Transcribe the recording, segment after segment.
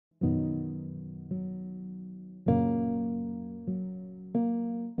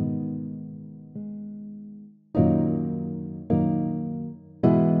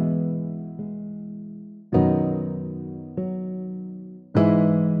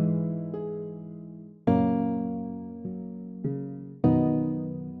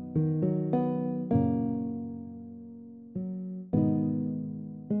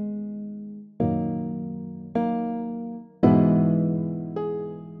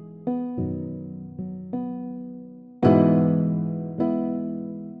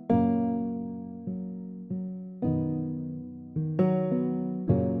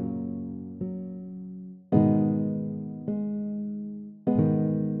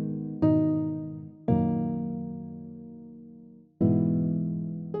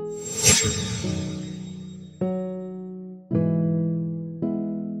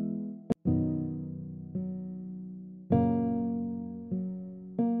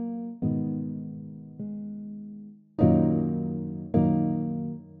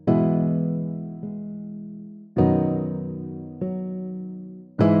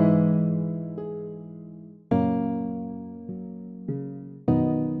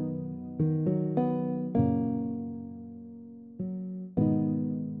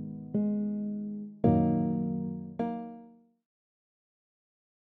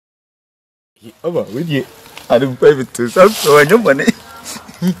Aba, we don't pay it to some so I know money.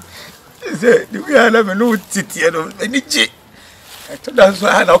 Say, we are having no city and any J. That's why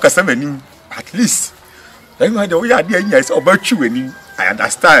I know Casamani, at least. Then I know we are doing yes about you and I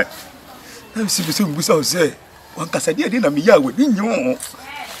understand. I'm supposed to say, one Casadia didn't be young with you.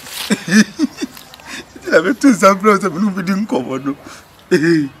 I went to some place of moving cover.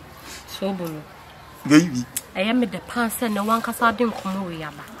 Sobolo. Baby. I am the pants and the one Casa didn't come away.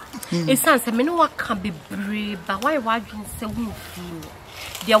 It sounds a minute what can be brave, but why you say we feel?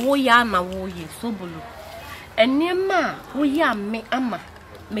 There were yana warrior, Sobolo. And near ma, we are me ama,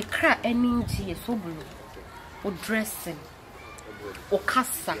 me cry any tea, Sobolo, or dressing, or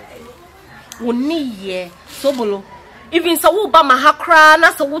cassa, or knee, Sobolo. Even so, Obama Hakra,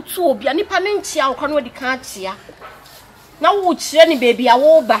 Nasa would so be any panentia or conway the cantia. Now, would any baby a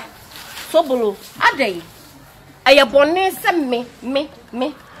woba, Sobolo, a day. I abonne send me.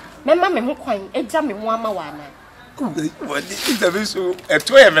 Mamma, me coin, a jammy one wana. What is the so a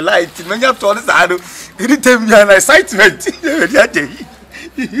 12 light? When you have told us, I do. Anytime you are an excitement.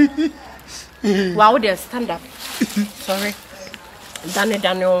 Wow, dear, stand up. Sorry.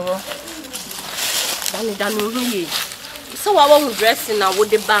 Daniel. So I won't dress in our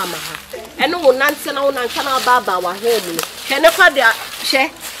woody bama. And no Nancy and own Chana Baba were home. Can never there,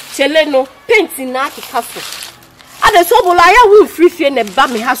 Cheleno, painting at the castle. And the Sobolo, I will free and a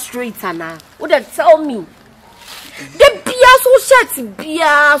bammy has straight and would that tell me? The beer so set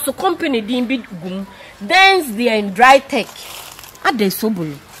beer so company didn't be boom. Dance there in dry tech. At the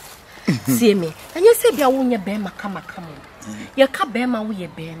Sobolo. See me, and you say, Bia won your bema come. Your cabema with your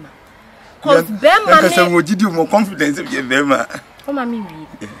bema. Cause Bema would you more confidence of your Bema? Oh, mammy, read.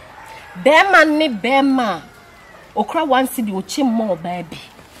 Bema. Okra one city will chim more, baby.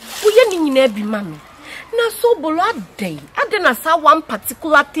 We ain't every mammy. Na Sobolo day. I didn't saw one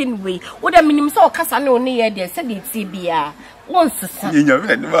particular thing way. What I mean, so Cassano near there said it's CBR. Once a son. You know,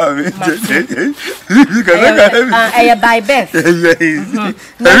 I buy best.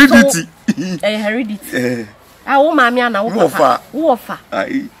 Heredity. Heredity. Oh, mammy, and I offer.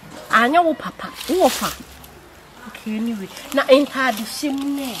 I know, Papa. Offer. Okay, anyway. Now, ain't hard the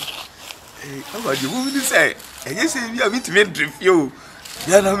same name. How about you? What would you say? And you say you are meant to make you.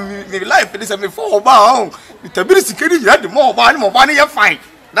 Yeah, maybe life is a before bound. With a bit of security, you had the more money you find.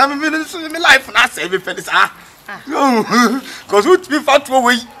 Now, me life and I say, if it is because would be fought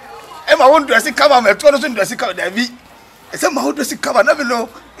away. Emma won't dress it cover, my 2,000 dressing cover, Davy. I said, my dressing cover, never know.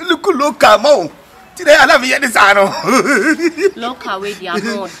 Look, come on. Today I love you, this I know. Look away, the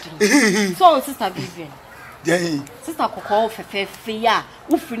anointing. So, Sister Vivian. Sister Coco, Fear,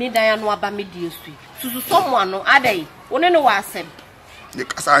 who finished Diana Wabami, so someone, no, are they? One know what I said. The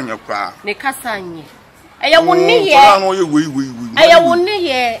Cassania cry. The Cassania. I won't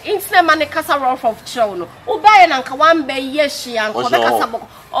near instant money Cassa Rolf of Chono. Oh, buy an uncle one bay, yes, she and Casabo.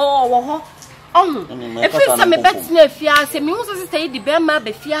 Oh, if it's some bets near Fia, say, me also say the Bema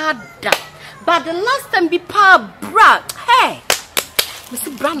be fiada. But the last time be pa brat, hey,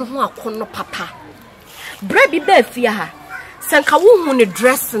 Mr. Brown who are corner papa. Bread be bed Fia. Sanka woman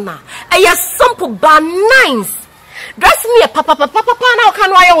dressing now. A sample bar nines. Dress me a papa now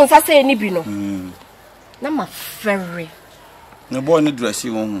can I say any bino. Nama ferry. No boy no dress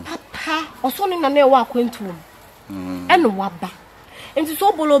you on. Papa, or sonning a near walk into him. And wabba. And to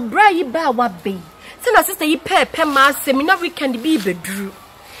Sobolo bray bear what bay. Send a sister ye pair mass seminar weekend be bedrew.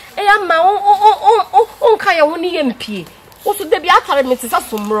 I am my own kaya only MP. Also, there be a Mrs.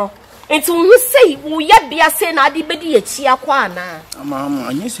 Asumro. And to you say, will yet be a saying I did be a chia quana. Mamma,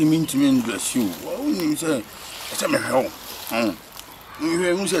 I guess you mean to me dress you. What would you say? Tell me how.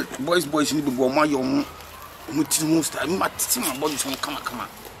 You said, boys need to go my own. Most I might my body come.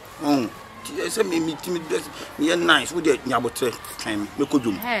 Oh, yes, I mean, dress me nice with it. Yabote time.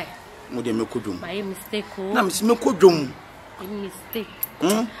 Mekojum. Hey, would you Mekojum? My mistake. No, Miss Mekojum. Mistake.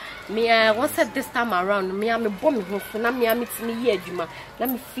 Me, I was at this time around. Me, I'm a bomb. So me, I'm me here, Juma. Let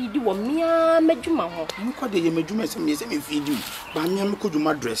me feed you. Me, I'm a Juma. You call the Juma, send me feed you. But me, I'm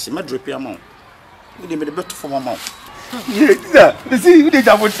Mekojum dress, my drape amount. You made a better for my mouth. Yeah, you see, you did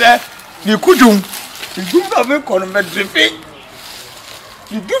that with that. You could do. You do not make on a drape.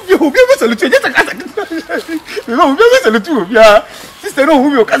 You give us a little. You know, give us a little. Yeah, sister, know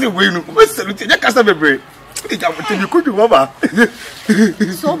who your cousin will. What's a little? Just a break. You could do, Mama.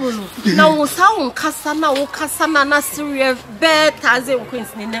 Sobolo. Now, sound Cassana, Nasiri, bed as a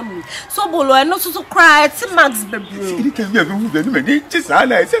queen's name. Sobolo, and also to cry at St. Max baby. You can be a woman, just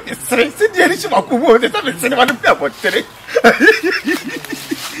I said, sit there, it's about the seven cent about the pepper today.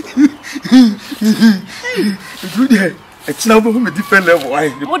 It's now a different level. Why?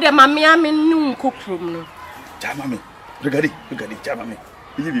 What the mammy I mean, no cook room. Jammy, look at it, Jammy.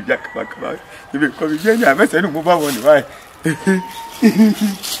 You be back. You be coming here. I must move on. Why?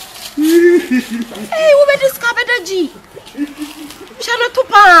 Hey, who discovered the G? Shall to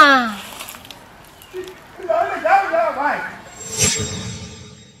pa.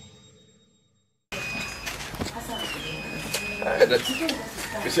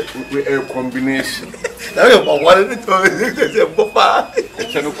 It's a combination. I wanted to papa.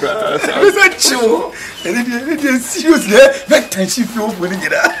 It's a crack. It's a chill. And it is seriously that time she flew with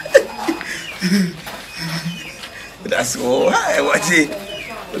it. That's all. I watch it.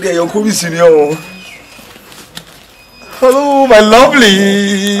 Okay, you're coming, senior. Hello, my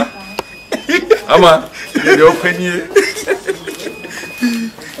lovely. Ama, you're open here.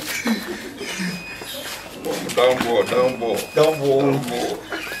 Down ball.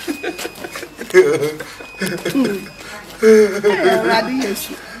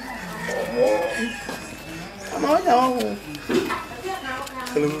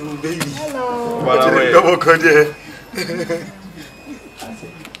 Hello, baby. Hello. Double code here.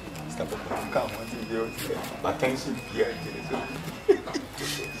 Come on, attention here.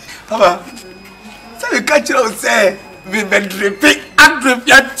 Papa, so you catch it say, we been dripping and drip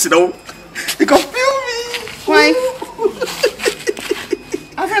yet, you know. You can feel me. Why?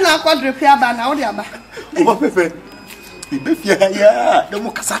 I feel like I drip here, but now they are back. Oh, Pepe. Yeah, the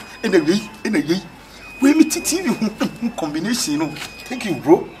Mokasa in the way. We meet TV combination, you know. Thank you,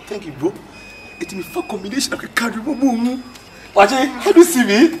 bro. It is a combination of a card boom. Watch it. How do you see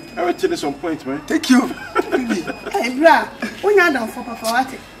me? I will tell you some points, man. Thank you. Hey, bra, when you're down for Papa,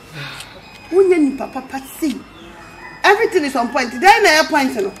 what? When you Papa see. Everything is on point. Then I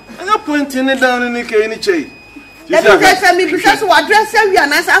point, you know. I'm not pointing it down in any chain. Let me tell me because what dress you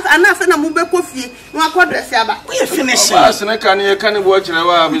and I said, I'm moving coffee. No, I dress here. We are finishing. And I can't watch an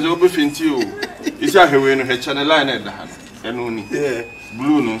hour with open to you. It's a way in her channel line at the hand. And only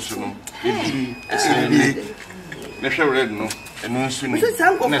blue no soon. Never red no. And no soon. This is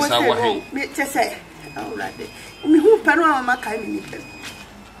how me to say. All right. Me who panama my kind of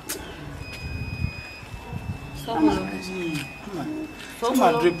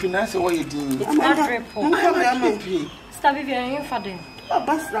Sobolo dripping. I say what you doing? It's not drip. Stop Vivian for them.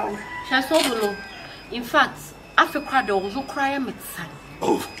 Bus round. Shall Sobolo. In fact, after crowd who cry at son.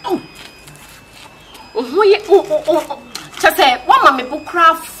 Oh. Just say, one mammy book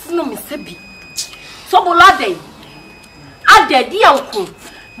craft no Miss Sebi. Sobolo day. I did the uncle.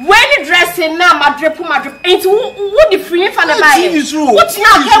 When you dressing now, my drip, into what the free for the buyer. What's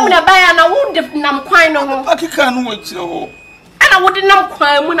now coming a buyer and I would have nam quine on. I can't wait you. And I wouldn't know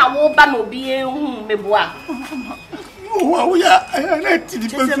when I won't ban or be a mebois. Oh, yeah, I like to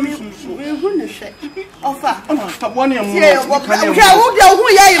Offer. one who you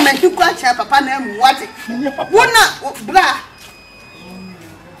meant to catch her papa name what? Wuna bra.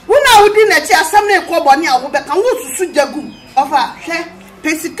 Wuna within a chair, some name called Bonnie, I will back and what's to jagu. Offer, share,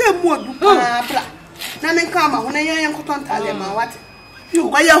 Pesica more bra. None come when I am cotton talema what? You,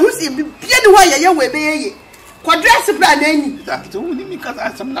 why you see, be the way you will be. Quadress brand any. That's only because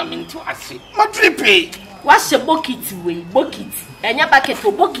I am not meant to ask it. My drippy. What's a bucket way? Bucket. And your bucket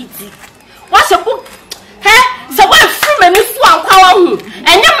for bucket. What's a book? Hey, so what from any swan power?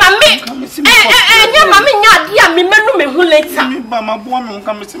 And your mammy, and your mammy, not dear, me, men who later. My woman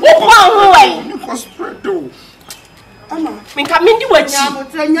comes to me. Me come into what you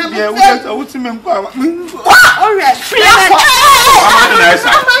all right,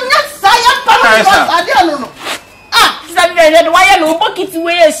 why I know bucket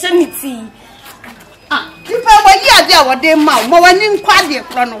way a sanity. If I were here, what they mouth, more than in quadia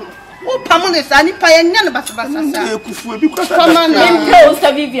chrono. Oh, Pamonis, I need pay and none of us. Come on,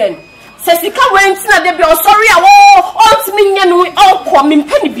 Mr. Vivian. Says you can't wait to be sorry. I won't mean and we all come in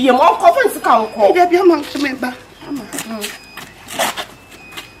penny be a more conference account. There be among to me back.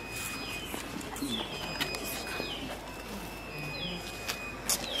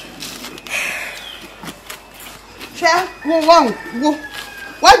 Chair, whoa.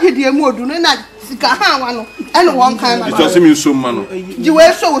 Why did you move? Do not one and one kind of just mean so man. You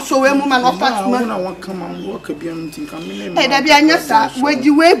were so a woman of that man. I want come and work a beam. Hey, there be a yes, where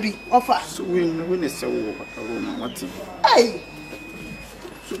you will be offer. So when it's so what? Hey,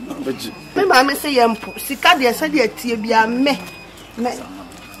 Mamma say, Sicadia said, yet be a me.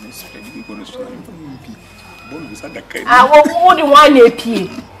 I won't want a pea.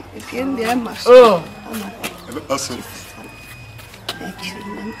 Again, there must. Oh, awesome.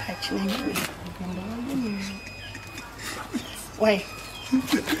 Why?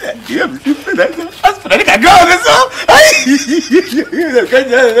 Yeah, that's what I got.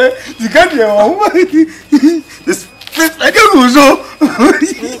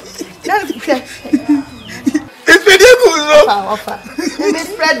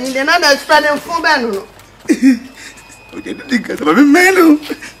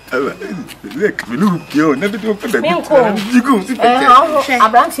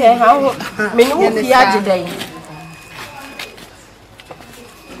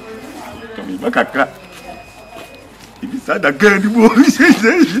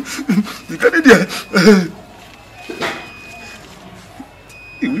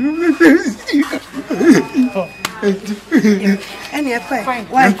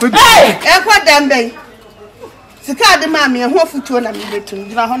 Sika de mami ho futuo na me betum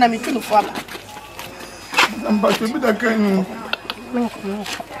dina ho na me tunu fo aba amba to bi da kan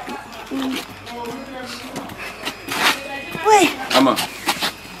we ama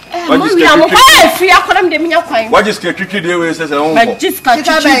free akodam de minya kwan what is kiki dey we say on but just ka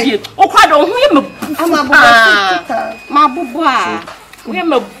chichi o kwado ho ye me ama bo ma bobo a we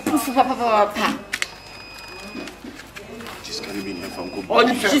me pufu papa on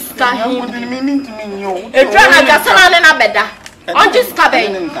just ka him e try na gasana ne na beda on just ka be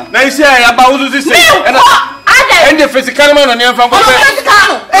na isi ya ba wuzu isi and the physical man on your phone just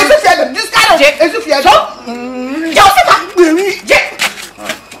ka esu fia so yo sika je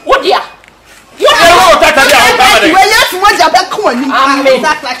odia yo oh tata dia we yes mo ja be ko ni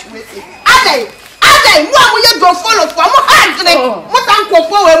that like we say adai mo amoye go follow for mo hard ne mo tan ko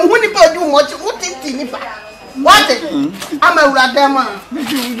fo we mu ni pa du mo tinti ni ba what ama uradema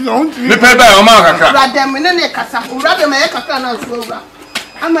me pe ba o ma kaka uradema ne kasa uradema e kaka na so ura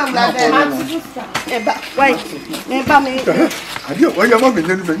ama uradema eba wai me ba me adi o ya ma me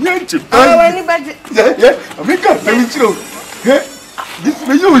nyanu me nyanchi ah we ni baje yeah ameka na mi chiro this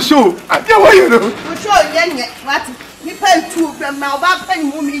me you show adi wa you know show yenye what ni pen tu be ma oba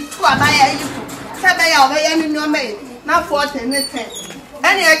pen mu mi tu abaya yi tu sebe ya oba ya ni no me na 40 ne 10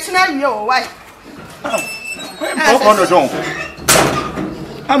 any extra yo why Pop on the dome.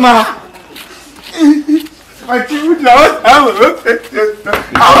 Ama. I think we lost.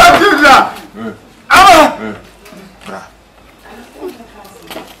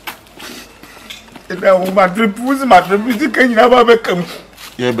 My trip was my trip. Can you never come?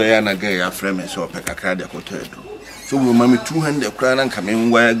 Yeah, by an gay, a friend, so pick a card. So we mammy 200 crown and come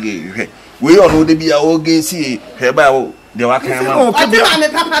in where gay. We all know the be our gay see her bow. The Papa,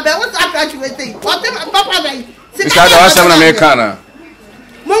 what's that graduating? What Papa? It's not awesome Americana.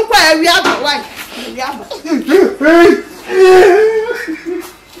 Monqua, we are the wife.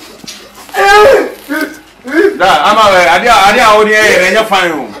 I'm away. I did already and you're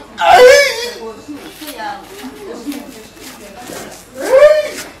fine.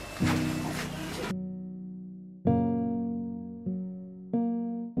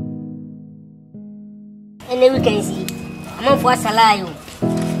 And then we can see. I'm for Salayo.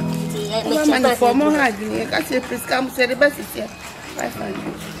 I'm for more hard. I say, please come say the best is here. 500.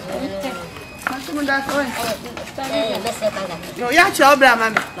 No, yeah, children,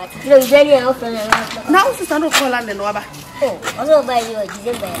 man. Now, sister, no call on the Nova. Oh, also by you,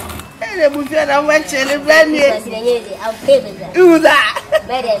 December. Hey, we feel that we're chilling brand new. I'll pay with Do that.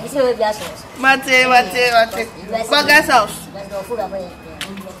 Better, this is your house. Mate. Baga's house. That's no food away.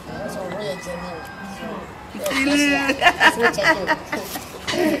 So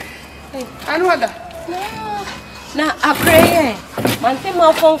I know that. Now, I pray. Man, think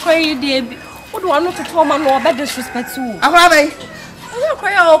my phone cry, dear. What do I know to tell my no bad disrespect to? I have a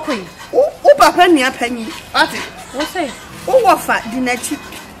cry, okay. Oh, Papa, near penny. What say? Oh, what fat dinner cheap.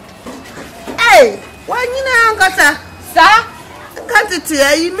 Hey, why you know, Gata? Sir? Can't it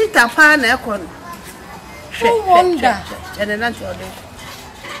hear you meet a pan aircon? No wonder. And an answer.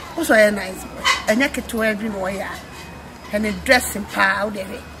 Also, a nice boy. A naked to every warrior. And a dressing powder.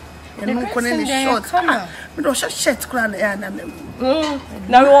 And no one in the shorts. But also shirt crown and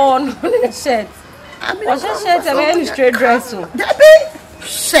no one shirt. I mean, what's a shirt and any straight dress? Debbie,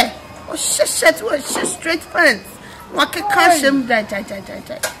 shirt. Or shirt was straight pants. What can cash him?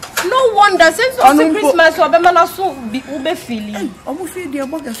 No wonder since Christmas or Bemana so be ube feeling. Almost feel the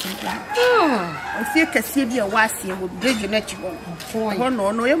bogus. I feel Cassidia was here with big natural. Oh,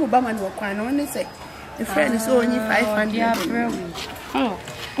 no, you will buy no quite when they say the friend is only 500.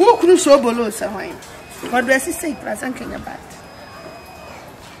 Who could Sobolo somewhere? What does he say? Thinking about.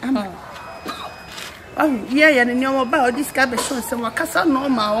 Oh, yeah, and you know about this cabbage show some Casa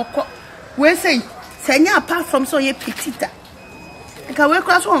normal or we say, Sanya apart from so ye petita. I can work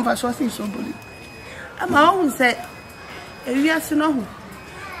class one for something Sobolo. I'm always say, if you are so,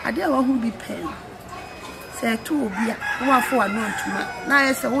 I dare who be pen. say to obi a wo afọ ano ntuma na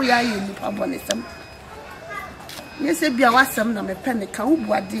ye se wo ya ye nipa bonesem ye se bia wasem na me pene ka wo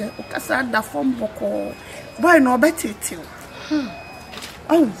buade o kasa da fom boko boy no obetete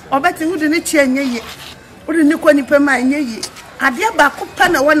oh obete wo de ne chi anye ye wo de ne kwa nipa ma anye ye ade ba ko pa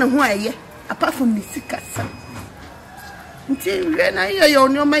na wo ne ho aye apart from the sikasa nti we na ye yo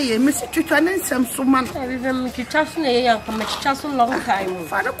no ma ye me si twitwa ne nsem so man Vivian kitcha so na ye yan ka me kitcha so long time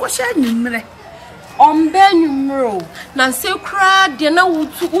fa na ko sha nyimre ombe nyumro na se kra de na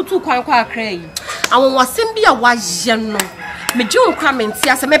wutu kwan kwa akra yi awon wasem bia wa ye no me ji nkra menti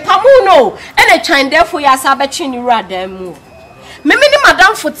ase me pamu no e na twan therefore ya sa ba chi ni wura dan mu me ni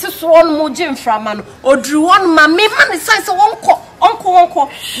madam foti so on mo je mframa no odru won ma me ma ne sai se wonko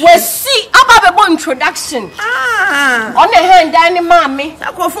we see aba be bo introduction on the hand dan ni ma me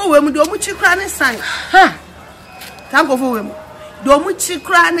akofo we mu do mu chi kra ne sign ha akofo we mu do mu chi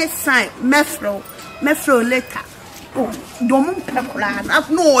kra ne sign mefro later oh do mu pekura na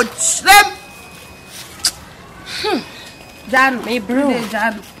no trem Jan me bro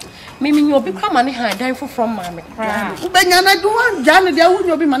Jan me nyo bi kwa mane han dan fo from ma me kra ubenya na do wan Jan de awu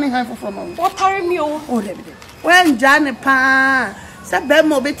nyo bi mane han fo from ma what carry me o de bi wen Jan pa se be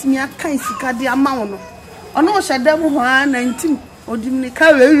mo betimi akan sika de ama wo no ono o shedam ho a 19 odim ni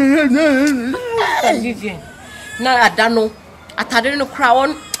ka Vivian na adano atade no kra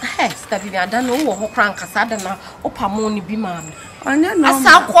won Vivian adano wo ho kra nkasa da na opamo ni bi ma me onya no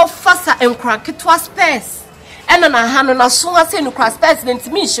asa ko fasa enkra ketwa space ena na ha no na so ase no kra space na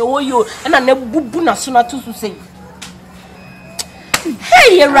ntimi hye wo yo ena na bubu na so na to so sei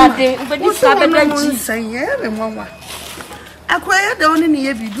hey rade ubedi sabe da ji sanye be mwa akwaya da oni ni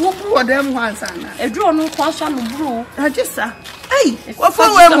ye bi du bu odem ho ansana eduro no kwa so no bro ajisa hey wo fo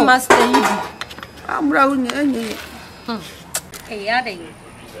we mo master yi bi amra unye enye hey ya de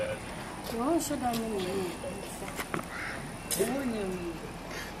wo so da ni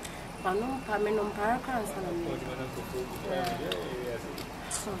Pano pameno mpaka sana mimi.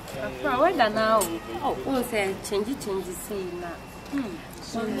 After where da now? Oh, we say change see na.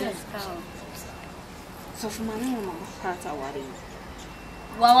 So yes how. So for my mama part aware.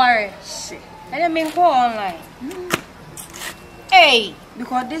 Waware. I don't mean go online. Hey,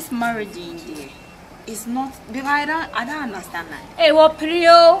 Because this marriage in there is not because I don't understand that. hey, what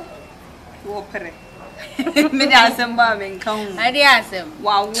prio? What pere? Me dey asem ba me nkan. I dey asem.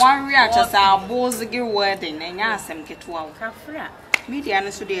 Wa worry just a bozigi wedding and ya asem ketwa. Kafra. Media no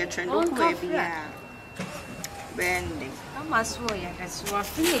so dey trend ko e bia. Bending. Ama so ya kaswa.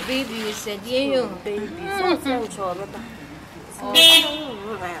 Feel baby you said you baby. So cho baba.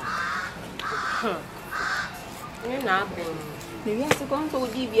 You na bon. Maybe I say go to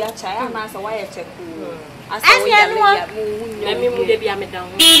di bia cha na say why check o. Asa As we you ya know. Let me move the bia me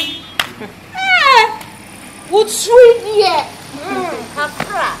down. Would sweet yeah.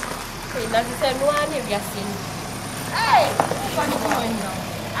 Kafra. Hey, na say no one e bia sin. Hey, what you doing now?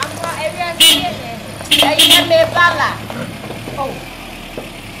 I'm not area here. Hey, me bala. Oh.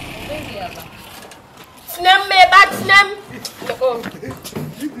 Baby aba. Snem me bat snem. Oh.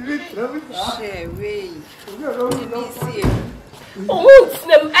 Share way. Let me see. Oh,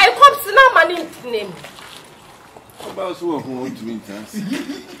 snem. I come snem mani snem. About so who want to meet us.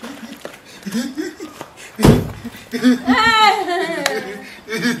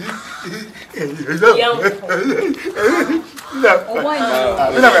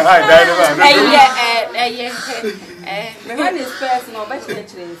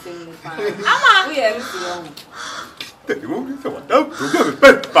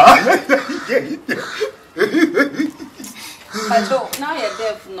 Now you're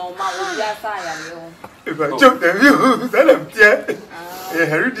deaf, no, ma, we just I If I choke them, you tell them, yeah,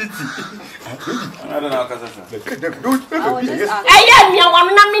 heredity. I don't know, I am your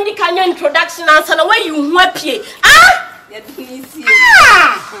one minute can your introduction answer the way you happy. Ah,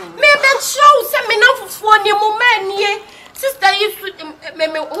 maybe show some enough for your moment, yeah. Sister, you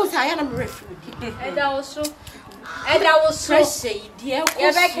also I am refuge. And I was so say, dear,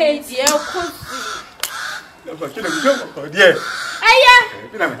 dear.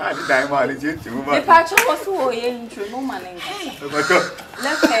 The patch was so into no man.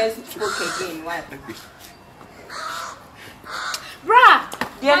 Let us spoke again. What? Bra,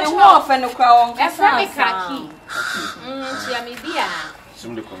 the only wolf and the crown. Efra kaki. Tia me bia.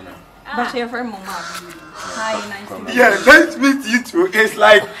 Some the corner. But your friend, Mama. Hi, nice. Yeah, nice to meet you too. It's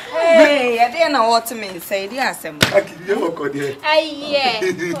like, hey, I didn't know what to mean. Say, the assembly. I can never go there. Yeah.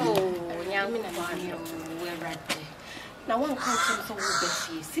 Oh, Yamina. na one can't so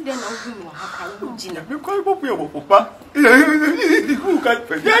be see then who have Gina. You call Papa. Who can't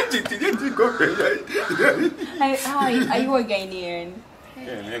forget Hi, are you a Ghanaian?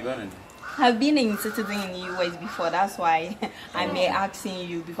 Yeah, they're gonna. I've been in citizen in the US before, that's why I'm asking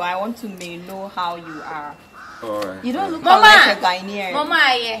you because I want to know how you are. Alright. You don't look like a Ghanaian.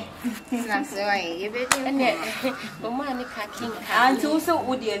 Mama, yeah. That's right. You better. Mama, ni kaking And also,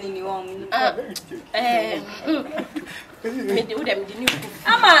 would you any one?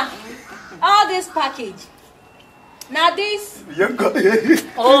 Mama, all this package. Now this.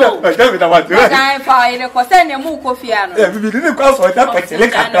 Oh, I tell me that one. I'm fine. Because then you move coffee. We didn't cross for that person.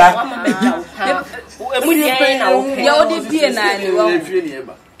 Look at that. You're the piano.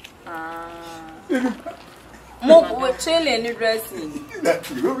 More chilling in dressing.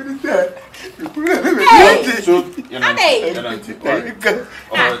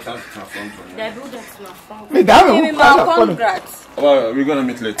 Congrats. Well, we're gonna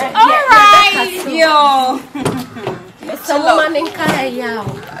meet later. Alright, yo.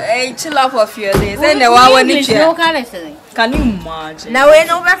 Chill out for a few days. And the one when you can you imagine? Now we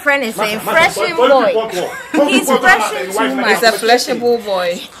know my friend is saying fleshy boy. He's fleshy too much. He's a fleshable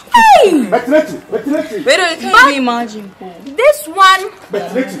boy. Hey! Where do you imagine? This one.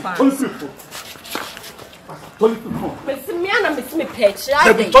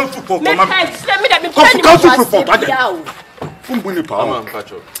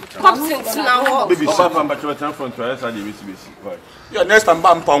 Yeah, next time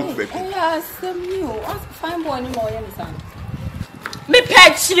I'm punk. Yes, fine boy anymore. Me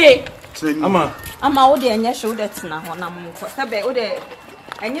petch I'm out there and your shoulder now.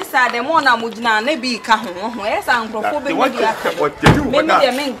 And you said the one I'm with now, maybe Cajon, where's Uncle Phoebe? What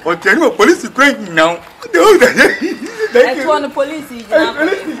tell you, police is great now. That's one the police.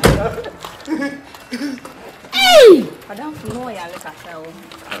 Hey! I don't know why I look at her.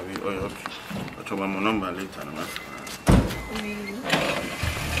 I'll try my number later.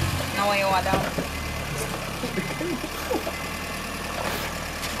 Now you are down.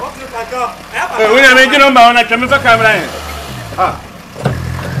 When I make a number on a camera.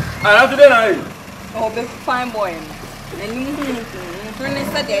 I have to do Oh, be fine boy. And you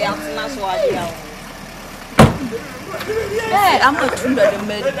said they are not Hey, I'm not Tundra the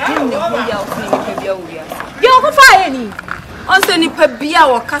maid. You're fine. On Sunny Pabia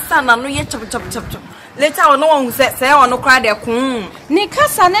or Cassana, no yet chop. Later on, no one said, say, or no cry their coon.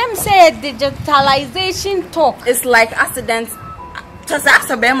 Nikasanem said digitalization talk. It's like accidents. Just ask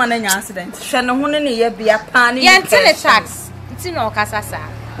a bearman in accident. Shannon, ye be a panic. Tax. It's in all Casasa.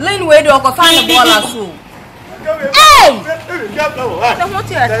 Lane way to find a ball as soon. Hey! Don't want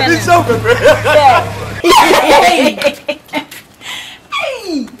to attend.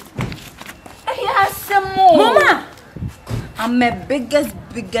 Hey! Yes, some more. Mama! I'm my biggest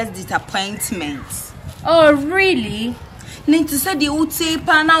disappointment. Oh, really? Need to say the would say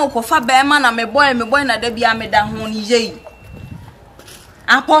pana or for bearman and my boy na debi ameda honi ye.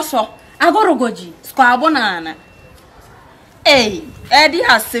 Apostle, I go to goji, square banana. Hey, Eddie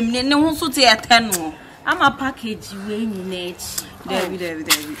has some no so to attend. I'm a package weighing it. David,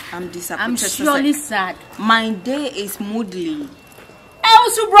 I'm disappointed. I'm surely sad. My day is moodly. I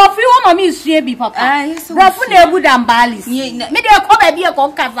was brought you on me, Shabby Papa. Brought near wood and ballis. Maybe I'll come be a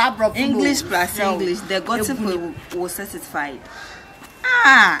conquer bro. English plus English, the gossip was satisfied.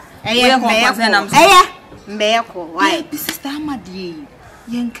 Meko, why? This is Tamadi.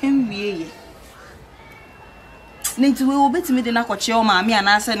 Young can be. Need to will bet me the Nakocho, mammy, and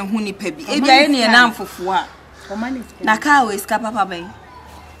answer no honey pebby. If I any an arm for four. Nakao is Capapa Bay.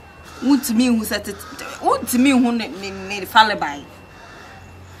 Would to me who said it, would to me who made a fall by.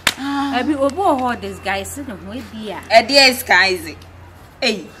 I be over this guy sitting with beer. A dear skies.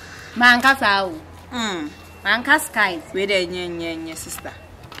 Hey, Manca's out. Manca's skies with a sister.